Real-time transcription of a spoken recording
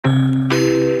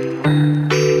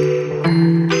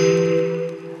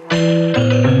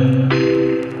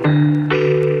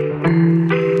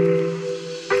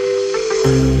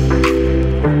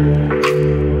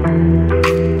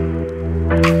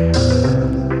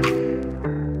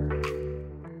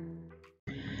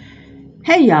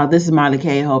y'all, this is Marley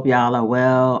K. Hope y'all are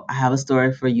well. I have a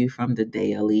story for you from the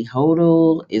Daily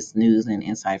Hodl. It's news and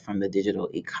insight from the digital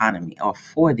economy, or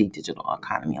for the digital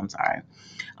economy, I'm sorry.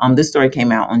 This story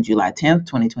came out on July 10th,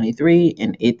 2023,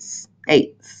 and it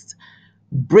states,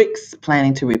 BRICS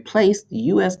planning to replace the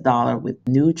US dollar with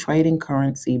new trading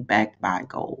currency backed by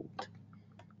gold.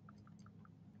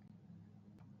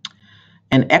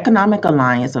 An economic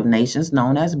alliance of nations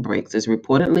known as BRICS is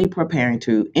reportedly preparing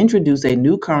to introduce a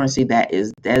new currency that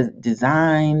is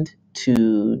designed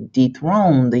to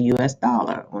dethrone the US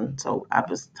dollar. And so I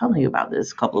was telling you about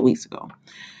this a couple of weeks ago.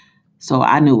 So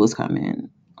I knew it was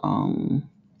coming.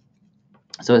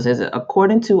 So it says,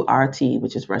 according to RT,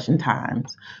 which is Russian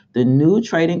Times, the new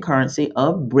trading currency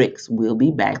of BRICS will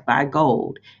be backed by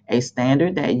gold, a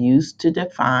standard that used to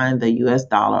define the US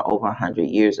dollar over 100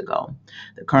 years ago.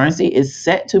 The currency is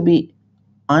set to be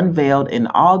unveiled in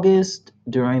August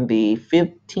during the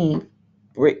 15th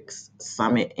BRICS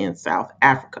summit in South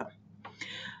Africa.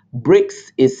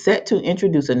 BRICS is set to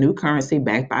introduce a new currency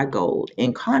backed by gold,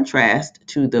 in contrast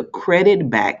to the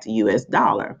credit-backed US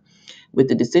dollar, with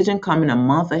the decision coming a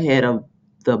month ahead of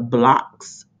the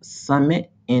bloc's summit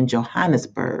in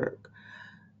Johannesburg.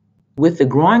 With the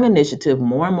growing initiative,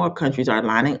 more and more countries are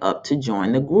lining up to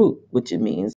join the group, which it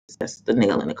means that's the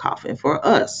nail in the coffin for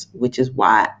us, which is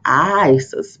why I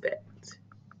suspect,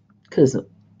 because,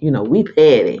 we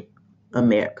petty,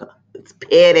 America. It's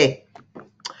petty.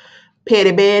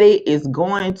 Petty Betty is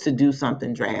going to do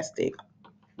something drastic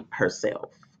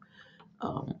herself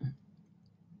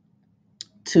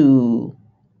to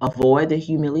avoid the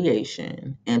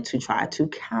humiliation and to try to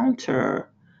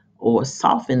counter or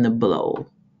soften the blow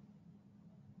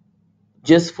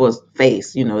just for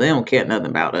face. They don't care nothing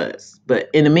about us. But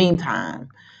in the meantime,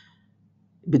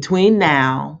 between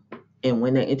now and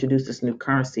when they introduce this new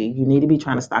currency, you need to be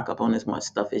trying to stock up on as much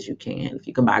stuff as you can. If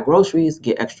you can buy groceries,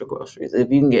 get extra groceries. If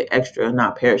you can get extra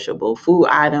non-perishable food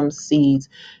items, seeds,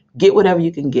 get whatever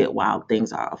you can get while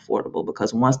things are affordable.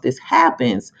 Because once this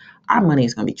happens, our money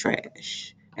is going to be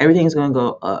trash. Everything's going to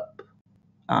go up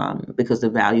because the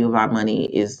value of our money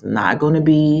is not going to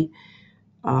be,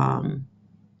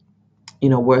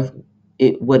 worth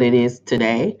what it is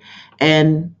today.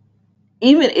 And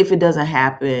even if it doesn't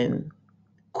happen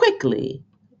quickly,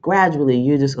 gradually,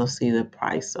 you're just going to see the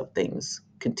price of things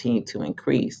continue to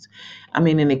increase. And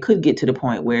it could get to the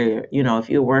point where, if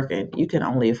you're working, you can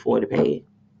only afford to pay,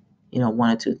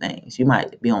 one or two things. You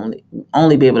might be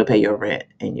only be able to pay your rent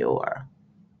and your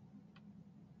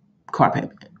car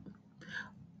payment,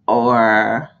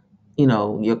 or,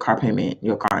 your car payment,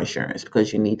 your car insurance,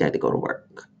 because you need that to go to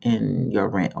work, and your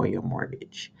rent or your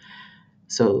mortgage.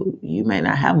 So you may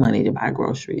not have money to buy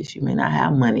groceries. You may not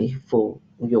have money for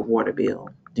your water bill.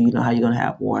 Do you know how you're going to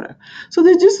have water? So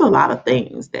there's just a lot of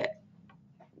things that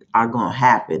are going to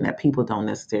happen that people don't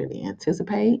necessarily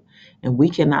anticipate. And we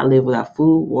cannot live without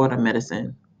food, water,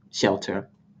 medicine, shelter.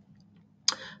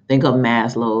 Think of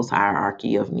Maslow's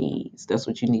hierarchy of needs. That's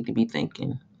what you need to be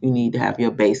thinking. You need to have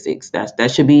your basics.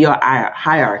 That should be your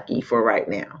hierarchy for right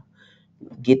now.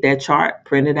 Get that chart,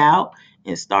 print it out,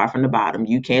 and start from the bottom.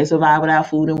 You can't survive without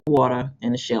food and water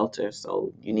and a shelter.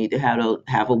 So you need to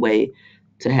have a way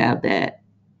to have that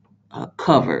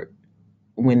covered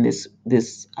when this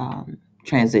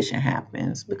transition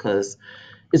happens, because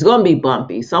it's going to be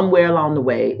bumpy. Somewhere along the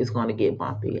way, it's going to get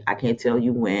bumpy. I can't tell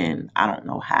you when. I don't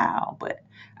know how, but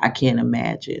I can't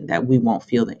imagine that we won't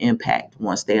feel the impact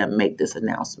once they make this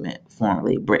announcement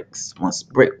formally, BRICS, once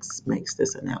BRICS makes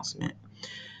this announcement.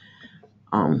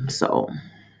 So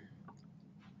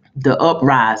the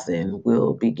uprising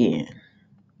will begin.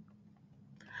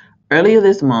 Earlier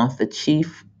this month, the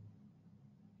chief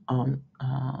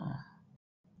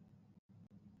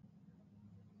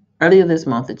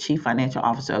financial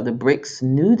officer of the BRICS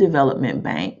New Development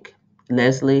Bank,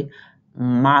 Leslie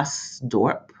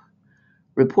Mosdorp,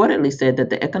 reportedly said that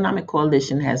the economic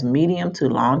coalition has medium to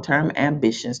long-term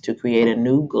ambitions to create a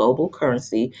new global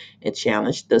currency and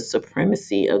challenge the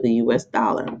supremacy of the US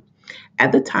dollar.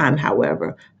 At the time,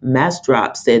 however,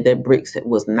 Mosdorp said that BRICS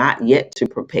was not yet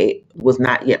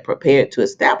prepared to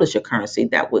establish a currency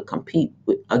that would compete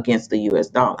against the US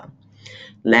dollar.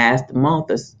 Last month,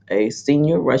 a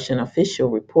senior Russian official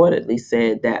reportedly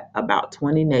said that about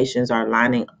 20 nations are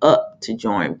lining up to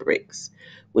join BRICS,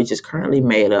 which is currently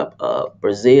made up of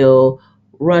Brazil,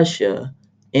 Russia,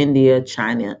 India,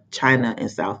 China,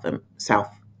 and South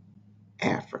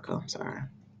Africa. I'm sorry.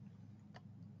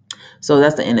 So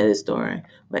that's the end of this story.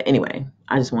 But anyway,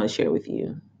 I just want to share with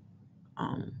you.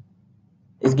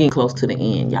 It's getting close to the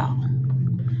end, y'all.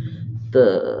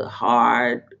 The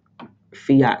hard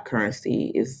fiat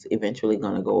currency is eventually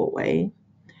going to go away.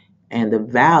 And the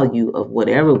value of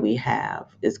whatever we have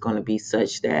is going to be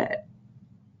such that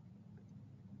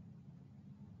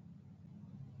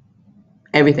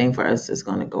everything for us is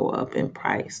going to go up in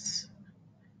price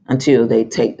until they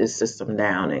take this system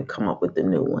down and come up with the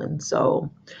new one. So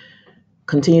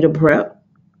continue to prep,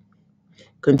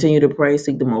 continue to pray,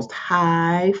 seek the Most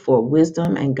High for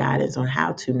wisdom and guidance on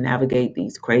how to navigate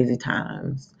these crazy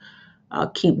times.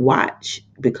 Keep watch,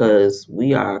 because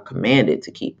we are commanded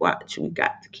to keep watch. We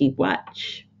got to keep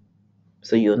watch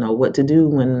so you'll know what to do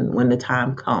when the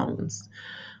time comes.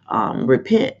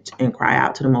 Repent and cry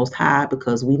out to the Most High,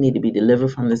 because we need to be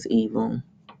delivered from this evil,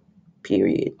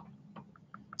 period.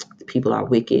 People are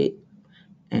wicked,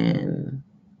 and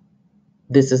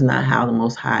this is not how the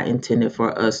Most High intended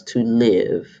for us to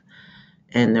live.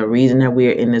 And the reason that we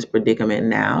are in this predicament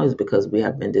now is because we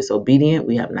have been disobedient.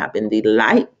 We have not been the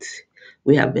light.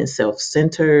 We have been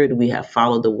self-centered. We have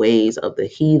followed the ways of the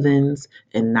heathens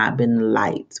and not been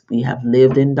light. We have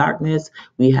lived in darkness.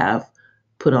 We have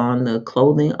put on the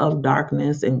clothing of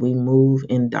darkness, and we move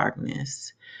in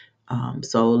darkness.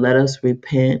 So let us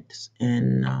repent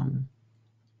and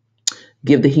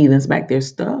give the heathens back their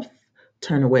stuff,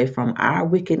 turn away from our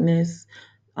wickedness,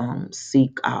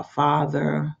 seek our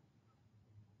Father,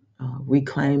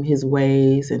 reclaim his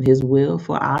ways and his will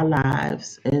for our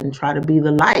lives, and try to be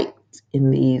the light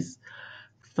in these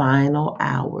final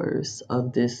hours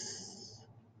of this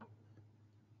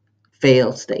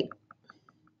failed state.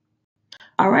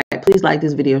 All right, please like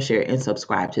this video, share, and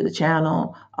subscribe to the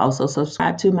channel. Also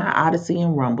subscribe to my Odyssey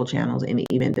and Rumble channels in the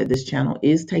event that this channel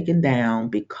is taken down,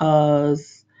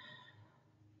 because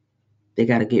they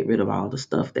got to get rid of all the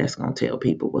stuff that's going to tell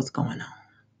people what's going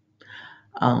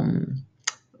on.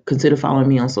 Consider following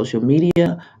me on social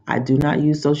media. I do not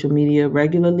use social media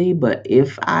regularly, but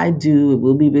if I do, it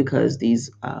will be because these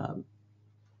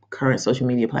current social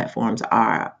media platforms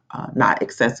are not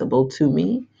accessible to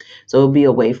me. So it'll be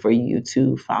a way for you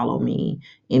to follow me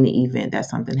in the event that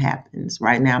something happens.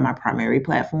 Right now, my primary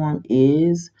platform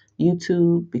is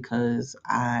YouTube, because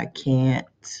I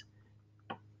can't,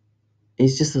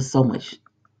 it's just so much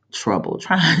trouble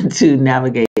trying to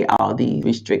navigate all these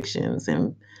restrictions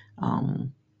and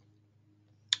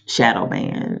shadow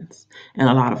bans. And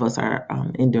a lot of us are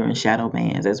enduring shadow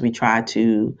bans as we try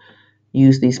to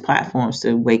use these platforms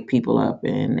to wake people up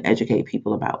and educate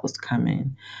people about what's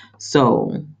coming.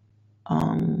 So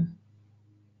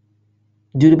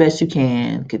do the best you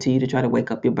can. Continue to try to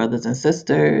wake up your brothers and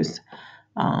sisters.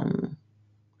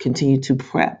 Continue to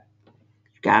prep.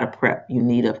 You got to prep. You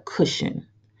need a cushion.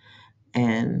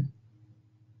 And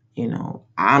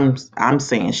I'm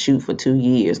saying shoot for 2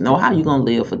 years. Know how you're gonna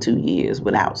live for 2 years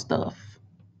without stuff.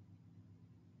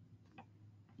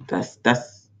 That's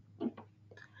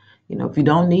if you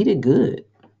don't need it, good.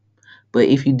 But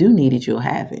if you do need it, you'll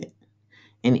have it.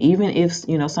 And even if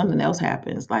something else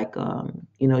happens, like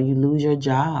you lose your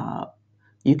job,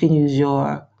 you can use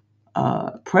your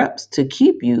preps to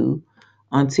keep you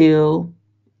until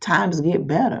times get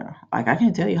better. Like, I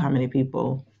can't tell you how many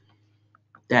people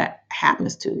that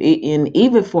happens to. And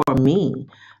even for me,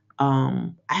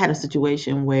 I had a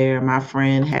situation where my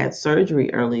friend had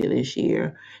surgery earlier this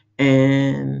year,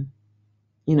 and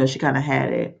she kind of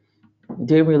had it,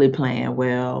 didn't really plan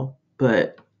well,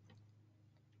 but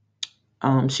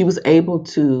she was able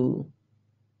to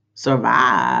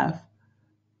survive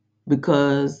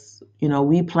because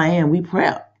we planned, we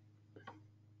prep.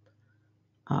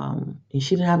 And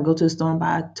she didn't have to go to the store and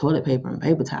buy toilet paper and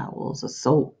paper towels or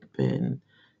soap, and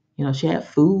she had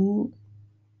food,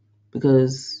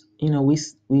 because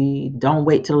we don't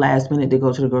wait till the last minute to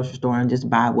go to the grocery store and just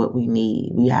buy what we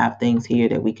need. We have things here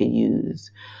that we could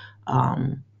use.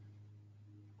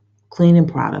 Cleaning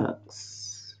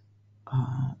products.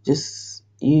 Just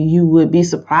you would be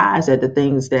surprised at the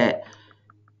things that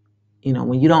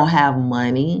when you don't have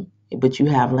money, but you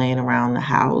have laying around the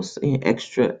house,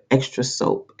 extra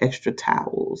soap, extra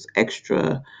towels,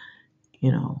 extra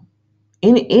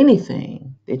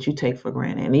anything that you take for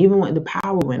granted. And even when the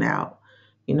power went out,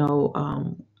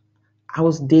 I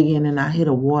was digging and I hit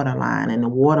a water line and the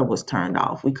water was turned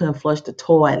off. We couldn't flush the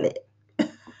toilet.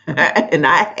 And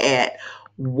I had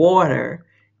water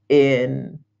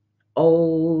in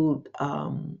old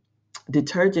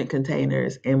detergent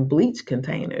containers and bleach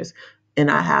containers,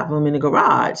 and I have them in the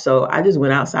garage. So I just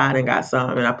went outside and got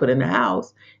some, and I put in the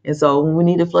house. And so when we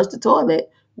need to flush the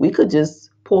toilet, we could just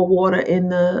pour water in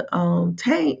the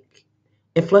tank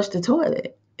and flush the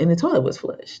toilet, and the toilet was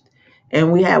flushed.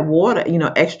 And we had water,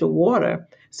 extra water.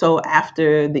 So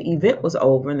after the event was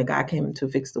over and the guy came to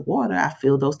fix the water, I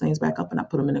filled those things back up and I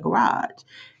put them in the garage.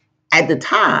 At the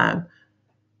time,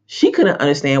 she couldn't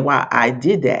understand why I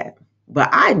did that. But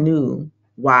I knew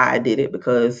why I did it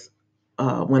because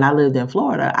when I lived in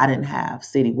Florida, I didn't have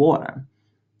city water.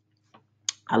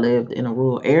 I lived in a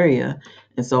rural area,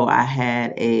 and so I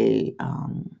had a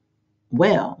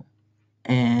well,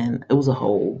 and it was a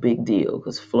whole big deal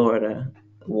because Florida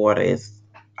water is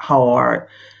hard,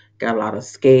 got a lot of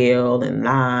scale and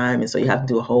lime, and so you have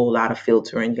to do a whole lot of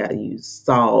filtering. You got to use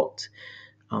salt.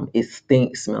 It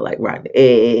stinks, smell like rotten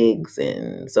eggs,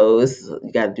 and so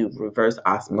you got to do reverse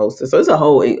osmosis. So it's a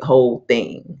whole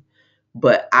thing.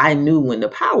 But I knew when the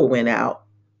power went out,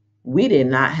 we did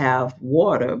not have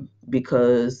water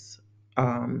because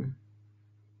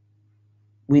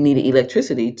we needed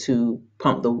electricity to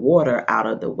pump the water out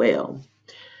of the well.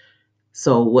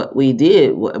 So what we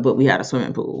did, but we had a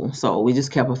swimming pool, so we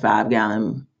just kept a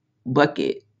 5-gallon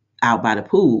bucket out by the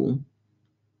pool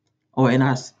or in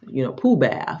our pool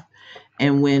bath.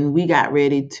 And when we got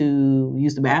ready to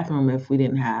use the bathroom, if we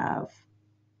didn't have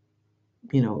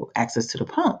access to the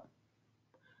pump,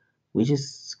 we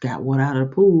just got water out of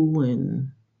the pool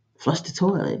and flushed the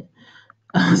toilet.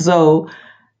 So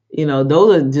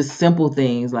those are just simple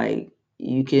things like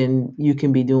you can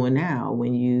be doing now.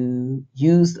 When you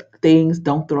use things,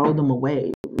 don't throw them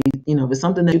away. If it's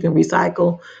something that you can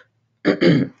recycle,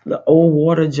 the old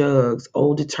water jugs,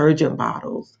 old detergent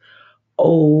bottles,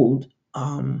 old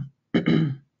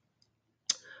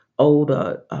old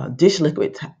dish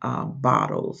liquid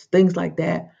bottles, things like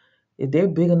that. If they're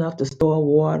big enough to store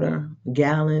water, a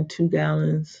gallon, 2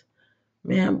 gallons,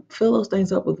 man, fill those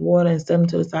things up with water and set them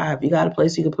to the side. If you got a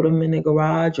place you can put them in the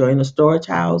garage or in a storage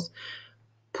house,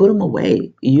 put them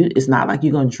away. It's not like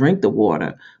you're going to drink the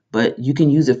water, but you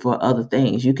can use it for other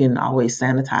things. You can always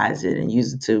sanitize it and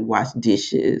use it to wash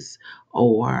dishes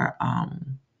or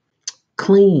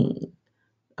clean,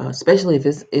 especially if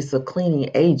it's a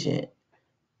cleaning agent.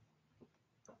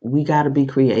 We got to be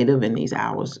creative in these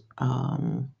hours.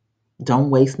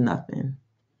 Don't waste nothing.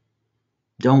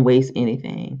 Don't waste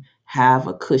anything. Have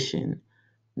a cushion.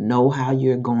 Know how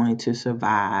you're going to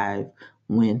survive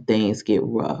when things get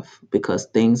rough, because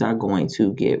things are going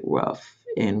to get rough.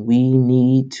 And we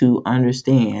need to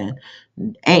understand,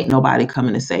 ain't nobody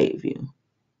coming to save you.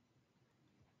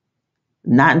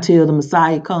 Not until the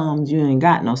Messiah comes, you ain't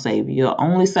got no savior. Your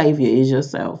only savior is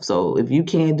yourself. So if you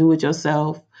can't do it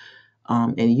yourself,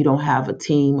 and you don't have a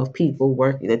team of people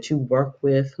that you work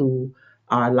with who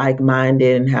are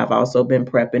like-minded and have also been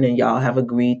prepping, and y'all have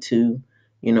agreed to,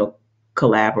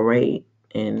 collaborate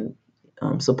and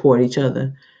support each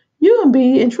other, you're gonna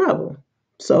be in trouble.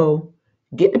 So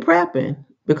get to prepping,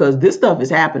 because this stuff is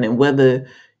happening whether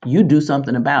you do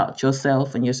something about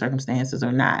yourself and your circumstances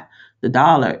or not. The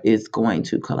dollar is going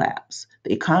to collapse.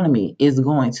 The economy is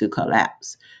going to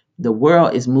collapse. The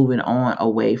world is moving on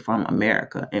away from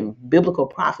America, and biblical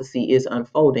prophecy is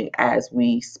unfolding as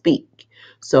we speak.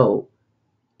 So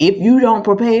if you don't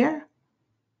prepare,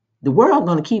 the world's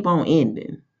going to keep on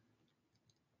ending.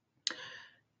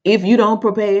 If you don't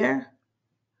prepare,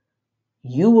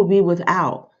 you will be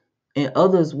without and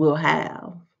others will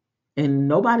have. And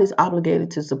nobody's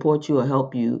obligated to support you or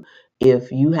help you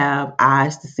if you have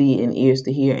eyes to see and ears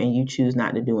to hear and you choose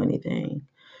not to do anything,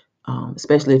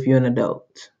 especially if you're an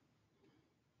adult.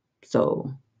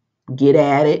 So get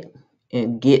at it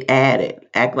and get at it.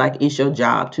 Act like it's your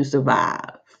job to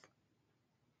survive.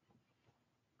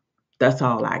 That's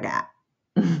all I got.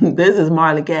 This is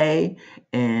Marley K,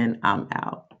 and I'm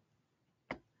out.